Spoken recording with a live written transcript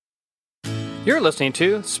You're listening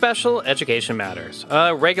to Special Education Matters,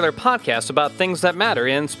 a regular podcast about things that matter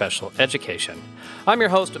in special education. I'm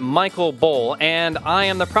your host, Michael Bohl, and I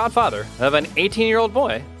am the proud father of an 18-year-old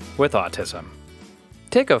boy with autism.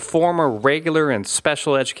 Take a former regular and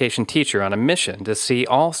special education teacher on a mission to see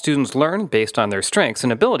all students learn based on their strengths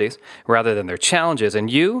and abilities rather than their challenges,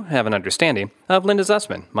 and you have an understanding of Lynda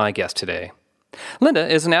Zussman, my guest today. Lynda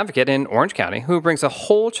is an advocate in Orange County who brings a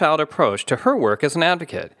whole child approach to her work as an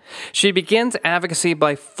advocate. She begins advocacy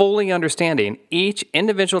by fully understanding each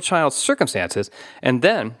individual child's circumstances and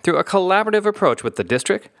then, through a collaborative approach with the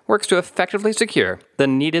district, works to effectively secure the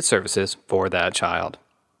needed services for that child.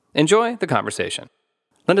 Enjoy the conversation.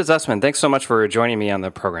 Lynda Zussman, thanks so much for joining me on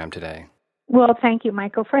the program today. Well, thank you,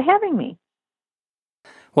 Michael, for having me.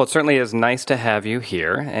 Well, it certainly is nice to have you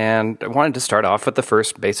here, and I wanted to start off with the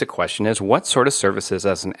first basic question is, what sort of services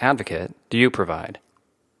as an advocate do you provide?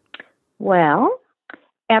 Well,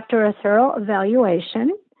 after a thorough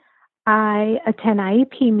evaluation, I attend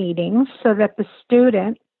IEP meetings so that the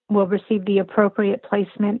student will receive the appropriate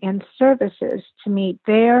placement and services to meet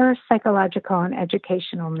their psychological and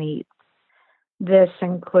educational needs. This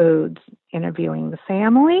includes interviewing the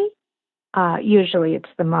family. Usually it's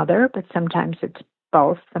the mother, but sometimes it's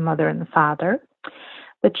both the mother and the father,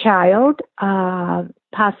 the child,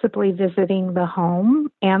 possibly visiting the home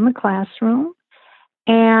and the classroom,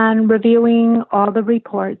 and reviewing all the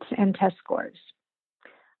reports and test scores.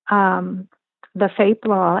 The FAPE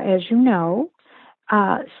law, as you know,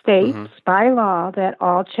 states by law that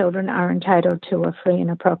all children are entitled to a free and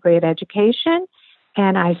appropriate education,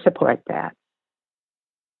 and I support that.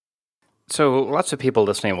 So lots of people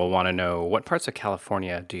listening will want to know, what parts of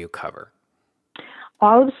California do you cover?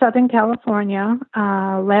 All of Southern California.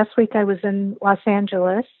 Last week I was in Los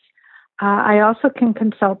Angeles. I also can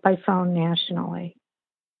consult by phone nationally.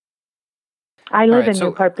 I live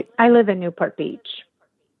in Newport Beach.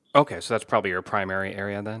 Okay, so that's probably your primary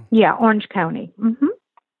area then? Yeah, Orange County. Mm-hmm.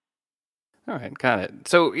 All right, got it.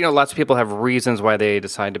 So, lots of people have reasons why they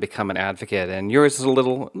decide to become an advocate, and yours is a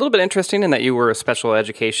little bit interesting in that you were a special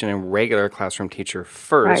education and regular classroom teacher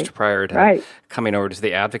first prior to coming over to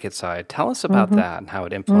the advocate side. Tell us about that and how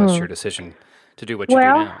it influenced your decision to do what you do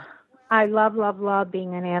now. I love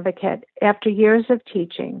being an advocate. After years of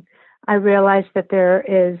teaching, I realized that there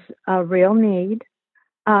is a real need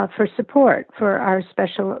for support for our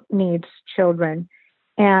special needs children.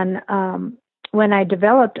 And when I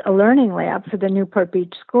developed a learning lab for the Newport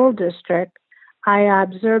Beach School District, I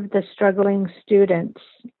observed the struggling students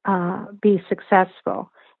be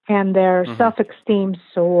successful, and their self-esteem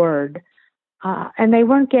soared. And they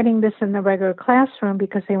weren't getting this in the regular classroom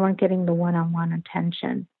because they weren't getting the one-on-one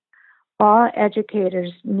attention. All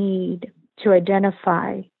educators need to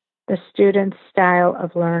identify the student's style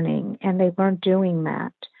of learning, and they weren't doing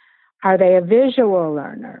that. Are they a visual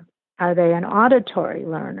learner? Are they an auditory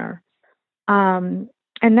learner? And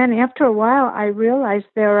then after a while, I realized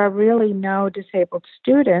there are really no disabled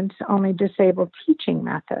students, only disabled teaching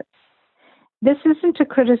methods. This isn't to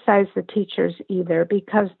criticize the teachers either,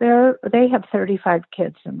 because they have 35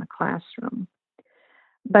 kids in the classroom.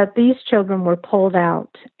 But these children were pulled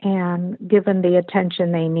out and given the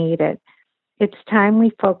attention they needed. It's time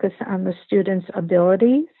we focus on the students'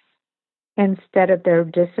 abilities instead of their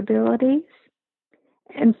disabilities,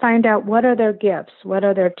 and find out what are their gifts, what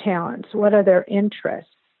are their talents, what are their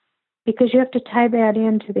interests, because you have to tie that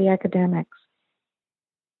into the academics.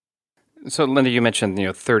 So, Lynda, you mentioned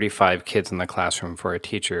 35 kids in the classroom for a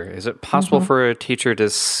teacher. Is it possible for a teacher to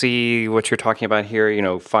see what you're talking about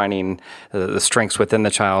here? Finding the strengths within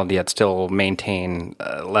the child, yet still maintain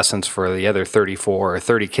lessons for the other 34 or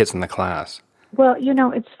 30 kids in the class? Well,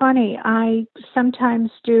 it's funny. I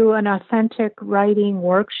sometimes do an authentic writing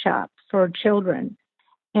workshop for children.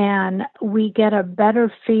 And we get a better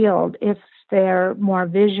feel if they're more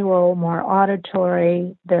visual, more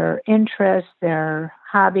auditory, their interests, their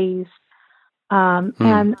hobbies.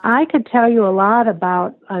 And I could tell you a lot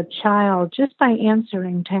about a child just by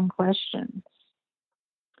answering 10 questions.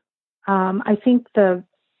 I think the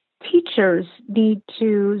teachers need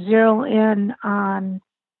to zero in on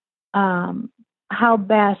how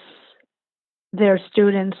best their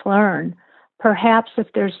students learn. Perhaps if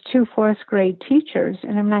there's 2 fourth-grade teachers,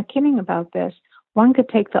 and I'm not kidding about this, one could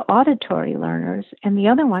take the auditory learners and the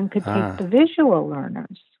other one could take the visual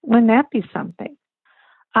learners. Wouldn't that be something?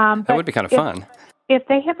 That would be kind of fun. If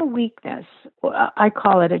they have a weakness, I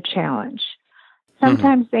call it a challenge.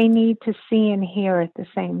 Sometimes they need to see and hear at the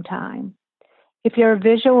same time. If you're a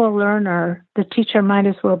visual learner, the teacher might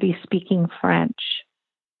as well be speaking French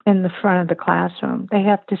in the front of the classroom. They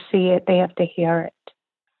have to see it. They have to hear it.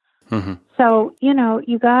 Mm-hmm. So,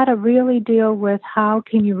 you got to really deal with how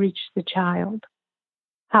can you reach the child?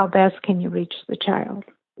 How best can you reach the child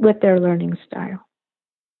with their learning style?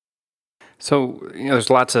 So, there's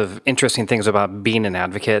lots of interesting things about being an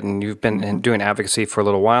advocate, and you've been doing advocacy for a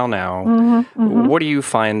little while now. Mm-hmm, mm-hmm. What do you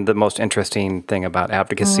find the most interesting thing about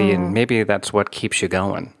advocacy, and maybe that's what keeps you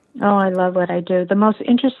going? Oh, I love what I do. The most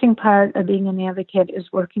interesting part of being an advocate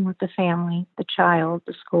is working with the family, the child,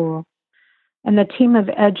 the school, and the team of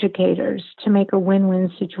educators to make a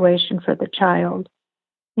win-win situation for the child.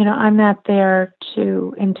 I'm not there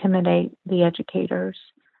to intimidate the educators.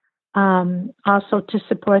 Also to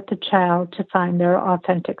support the child to find their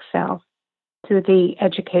authentic self through the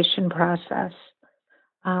education process.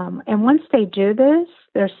 And once they do this,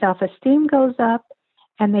 their self-esteem goes up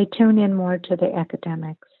and they tune in more to the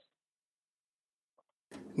academics.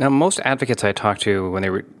 Now, most advocates I talk to, when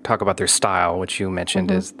they talk about their style, which you mentioned,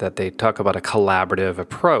 is that they talk about a collaborative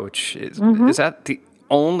approach. Is that the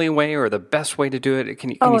only way or the best way to do it?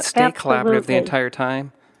 Can you stay absolutely. collaborative the entire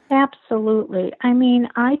time? Absolutely. I mean,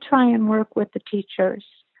 I try and work with the teachers.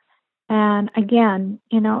 And again,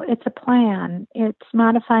 it's a plan. It's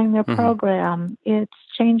modifying their program. It's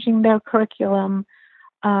changing their curriculum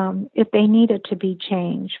if they need it to be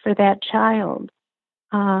changed for that child.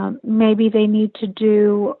 Maybe they need to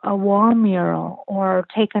do a wall mural or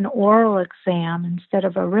take an oral exam instead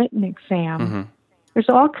of a written exam. There's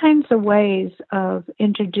all kinds of ways of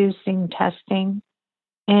introducing testing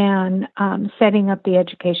and setting up the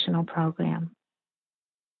educational program.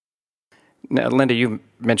 Now, Lynda, you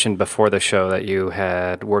mentioned before the show that you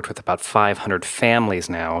had worked with about 500 families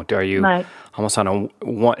now. Are you almost on a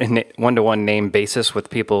one-to-one name basis with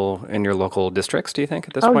people in your local districts, do you think,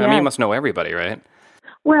 at this point? Yes. I mean, you must know everybody, right?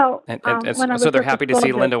 Well, so they're happy to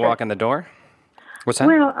see Lynda walk in the door? What's that?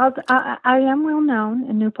 Well, I am well known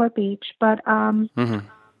in Newport Beach, but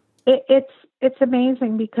it's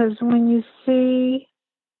amazing because when you see,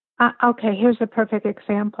 okay, here's a perfect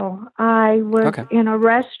example. I was in a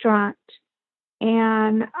restaurant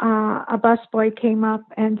and a busboy came up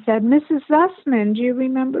and said, "Mrs. Zussman, do you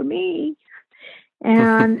remember me?"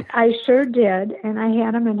 And I sure did, and I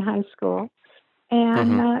had him in high school,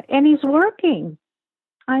 and he's working.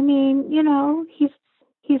 I mean,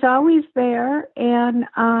 he's always there, and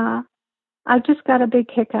I just got a big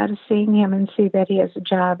kick out of seeing him and see that he has a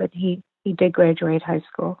job, and he did graduate high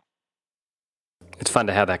school. It's fun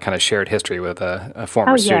to have that kind of shared history with a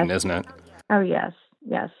former student, isn't it? Oh, yes.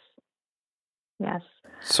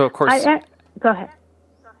 So, of course... go ahead.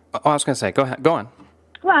 Oh, I was going to say, go on.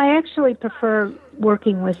 Well, I actually prefer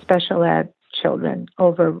working with special ed children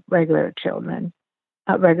over regular children,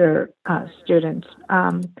 regular students,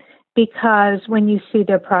 because when you see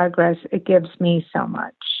their progress, it gives me so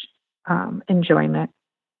much enjoyment.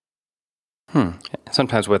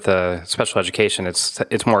 Sometimes with special education,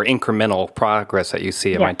 it's more incremental progress that you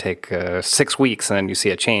see. It might take 6 weeks, and then you see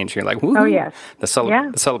a change. You're like, woo! Oh, yes.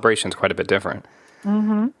 The celebration is quite a bit different.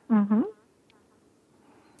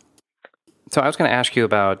 So I was going to ask you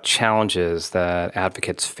about challenges that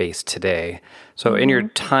advocates face today. So in your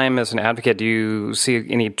time as an advocate, do you see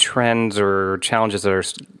any trends or challenges that are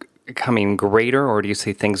becoming greater, or do you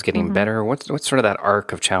see things getting better? What's sort of that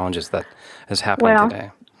arc of challenges that is happening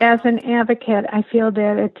today? As an advocate, I feel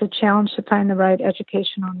that it's a challenge to find the right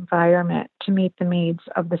educational environment to meet the needs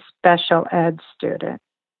of the special ed student.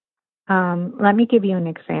 Let me give you an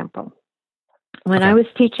example. When I was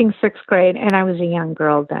teaching sixth grade, and I was a young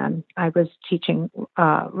girl then, I was teaching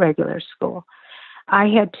regular school. I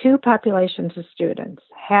had two populations of students.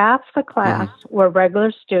 Half the class were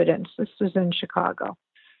regular students. This was in Chicago.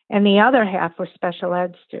 And the other half were special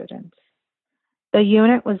ed students. The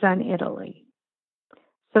unit was on Italy.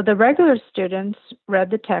 So the regular students read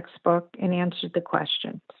the textbook and answered the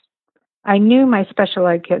questions. I knew my special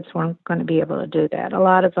ed kids weren't going to be able to do that. A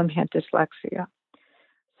lot of them had dyslexia.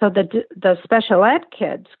 So the special ed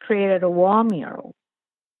kids created a wall mural,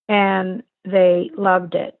 and they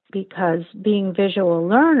loved it because being visual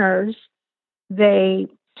learners, they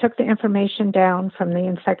took the information down from the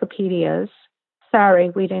encyclopedias. Sorry,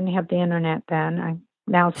 we didn't have the internet then. I'm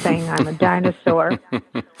now saying I'm a dinosaur.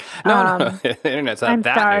 No, the internet's not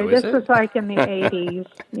that sorry, new, is this it? was like in the 80s,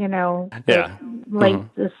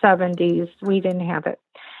 late the 70s. We didn't have it.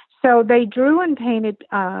 So they drew and painted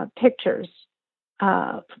pictures,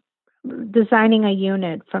 designing a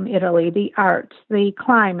unit from Italy, the arts, the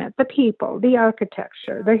climate, the people, the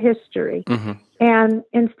architecture, the history. And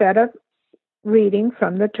instead of reading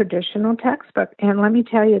from the traditional textbook, and let me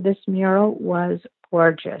tell you, this mural was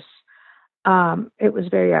gorgeous. It was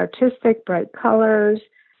very artistic, bright colors.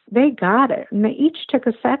 They got it, and they each took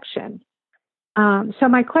a section. So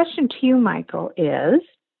my question to you, Michael, is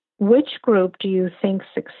which group do you think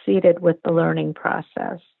succeeded with the learning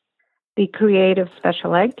process? The creative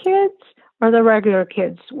special ed kids or the regular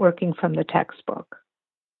kids working from the textbook?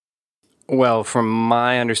 Well, from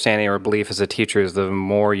my understanding or belief as a teacher is the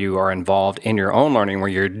more you are involved in your own learning, where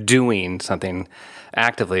you're doing something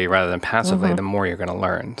actively rather than passively, the more you're going to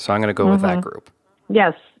learn. So I'm going to go with that group.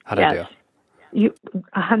 Yes. How'd I do? You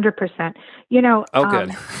 100%. Oh,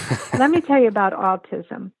 good. Let me tell you about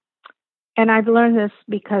autism. And I've learned this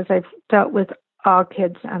because I've dealt with all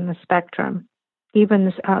kids on the spectrum,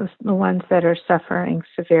 even the ones that are suffering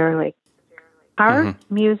severely. Art,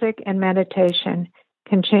 music, and meditation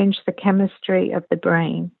can change the chemistry of the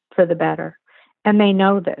brain for the better. And they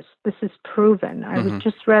know this. This is proven. I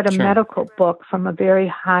just read a medical book from a very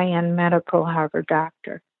high-end medical Harvard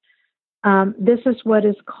doctor. This is what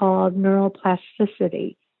is called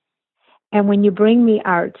neuroplasticity. And when you bring the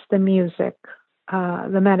arts, the music,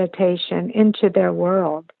 the meditation into their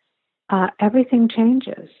world, everything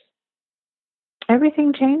changes.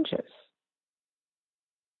 Everything changes.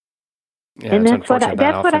 Yeah, and it's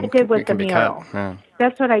that's what I did with the be mural. Yeah.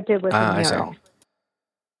 That's what I did with the mural.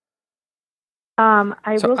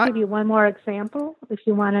 I will give you one more example if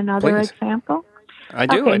you want another example. I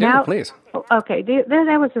do, please. Okay,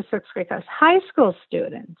 that was a sixth grade class. High school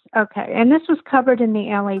students, okay, and this was covered in the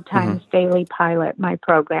LA Times Daily Pilot, my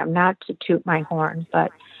program, not to toot my horn, but...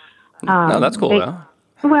 no, that's cool, though.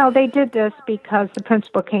 Well, they did this because the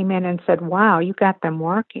principal came in and said, wow, you got them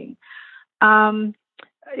working.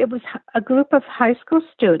 It was a group of high school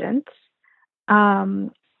students. I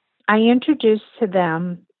introduced to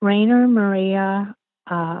them Rainer Maria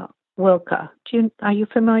Rilke. Are you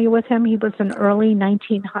familiar with him? He was an early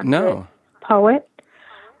 1900 poet.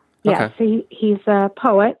 Yes, he's a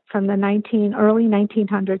poet from the early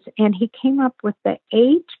 1900s, and he came up with the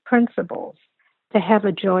 8 principles to have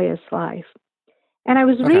a joyous life. And I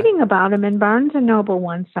was reading about him in Barnes & Noble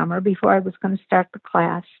one summer before I was going to start the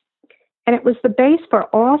class. And it was the base for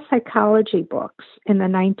all psychology books in the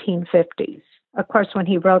 1950s. Of course, when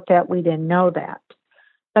he wrote that, we didn't know that.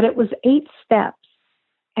 But it was 8 steps.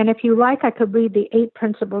 And if you like, I could read the 8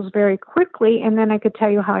 principles very quickly, and then I could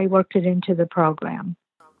tell you how I worked it into the program.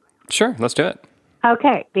 Sure, let's do it.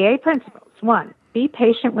 Okay, the 8 principles. 1, be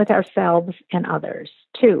patient with ourselves and others.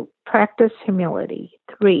 2, practice humility.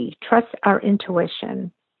 3, trust our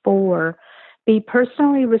intuition. 4, be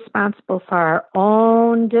personally responsible for our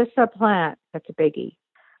own discipline. That's a biggie.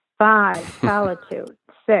 5, solitude.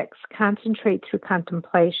 6, concentrate through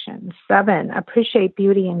contemplation. 7, appreciate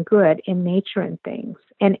beauty and good in nature and things.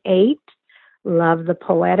 And 8, love the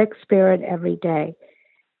poetic spirit every day.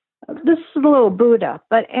 This is a little Buddha,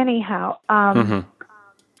 but anyhow, the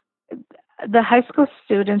high school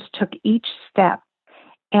students took each step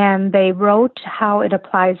and they wrote how it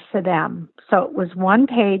applies to them. So it was 1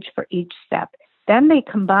 page for each step. Then they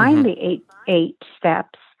combined the eight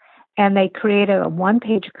steps and they created a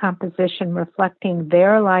 1-page composition reflecting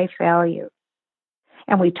their life value.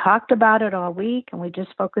 And we talked about it all week, and we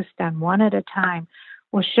just focused on one at a time.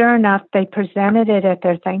 Well, sure enough, they presented it at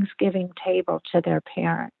their Thanksgiving table to their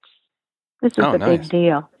parents. This was a big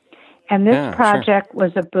deal. And this project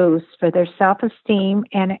was a boost for their self-esteem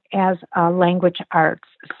and as a language arts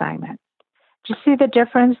assignment. Do you see the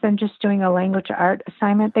difference than just doing a language art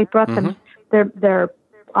assignment? They brought them their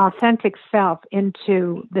authentic self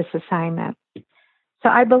into this assignment. So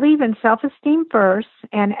I believe in self-esteem first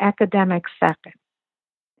and academics second.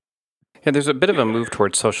 Yeah, there's a bit of a move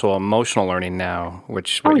towards social emotional learning now,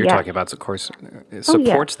 which what you're talking about, of course,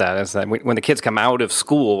 supports that. Is that when the kids come out of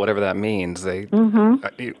school, whatever that means, they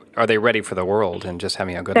are they ready for the world and just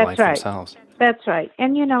having a good life themselves? That's right.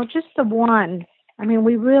 And, just the one,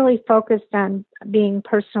 we really focused on being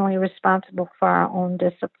personally responsible for our own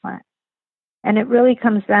discipline. And it really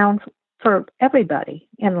comes down for everybody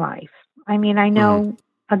in life. I know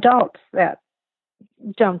adults that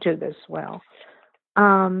don't do this well.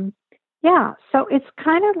 So it's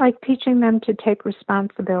kind of like teaching them to take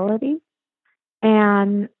responsibility,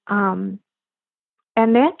 and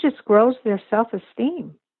that just grows their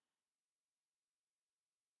self-esteem.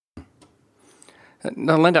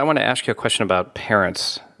 Now, Lynda, I want to ask you a question about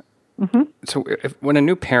parents. So when a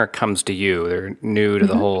new parent comes to you, they're new to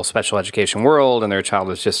the whole special education world, and their child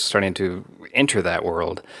is just starting to enter that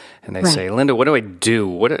world, and they say, Lynda, what do I do?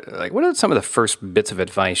 What are some of the first bits of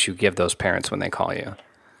advice you give those parents when they call you?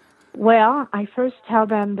 Well, I first tell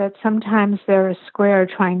them that sometimes they're a square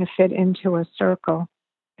trying to fit into a circle,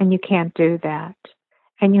 and you can't do that.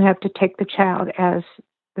 And you have to take the child as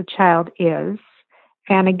the child is,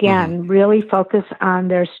 and again, really focus on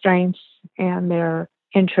their strengths and their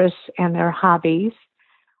interests and their hobbies,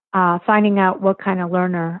 finding out what kind of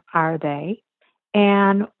learner are they,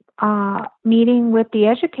 and meeting with the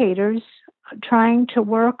educators, trying to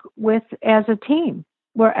work with as a team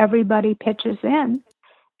where everybody pitches in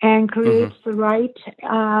and creates the right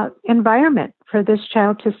environment for this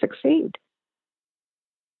child to succeed.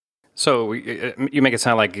 So you make it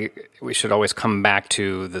sound like we should always come back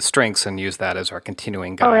to the strengths and use that as our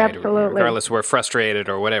continuing guide. Oh, absolutely. Regardless if we're frustrated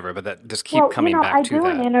or whatever, but that just keep coming back to that.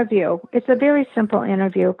 I do an interview. It's a very simple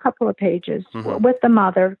interview, a couple of pages, with the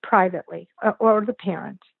mother privately or the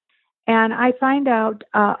parents. And I find out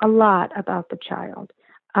a lot about the child,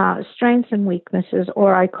 strengths and weaknesses,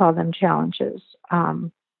 or I call them challenges.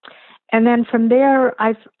 And then from there,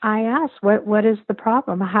 I ask, what is the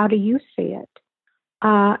problem? How do you see it?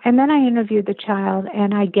 And then I interview the child,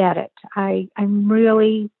 and I get it. I'm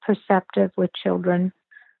really perceptive with children.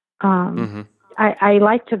 I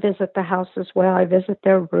like to visit the house as well. I visit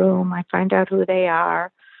their room. I find out who they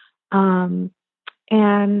are. And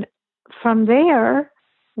from there,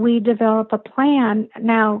 we develop a plan.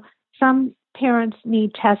 Now, some parents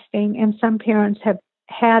need testing, and some parents have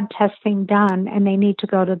had testing done, and they need to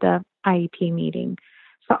go to the IEP meeting.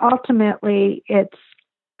 So ultimately,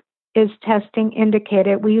 is testing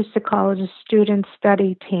indicated? We used to call it a student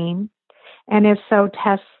study team. And if so,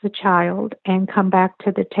 test the child and come back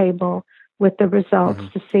to the table with the results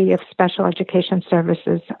to see if special education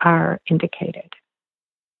services are indicated.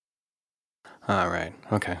 All right.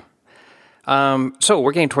 Okay. So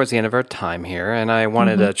we're getting towards the end of our time here, and I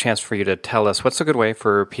wanted a chance for you to tell us what's a good way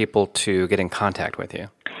for people to get in contact with you.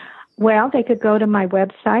 Well, they could go to my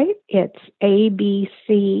website. It's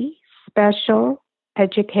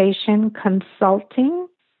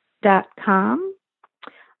abcspecialeducationconsulting.com.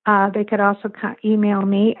 They could also email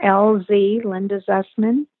me, Lynda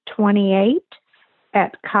Zussman 28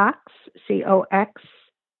 @cox.net,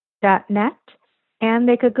 and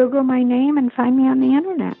they could Google my name and find me on the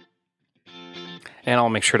internet. And I'll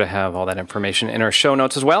make sure to have all that information in our show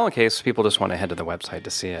notes as well, in case people just want to head to the website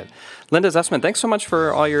to see it. Lynda Zussman, thanks so much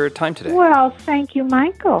for all your time today. Well, thank you,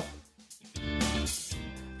 Michael.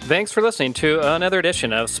 Thanks for listening to another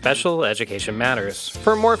edition of Special Education Matters.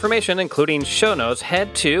 For more information, including show notes,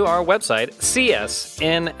 head to our website,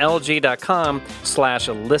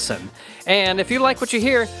 csnlg.com/listen. And if you like what you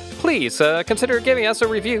hear, please consider giving us a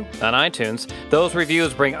review on iTunes. Those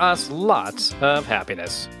reviews bring us lots of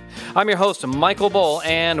happiness. I'm your host, Michael Bull,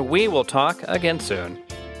 and we will talk again soon.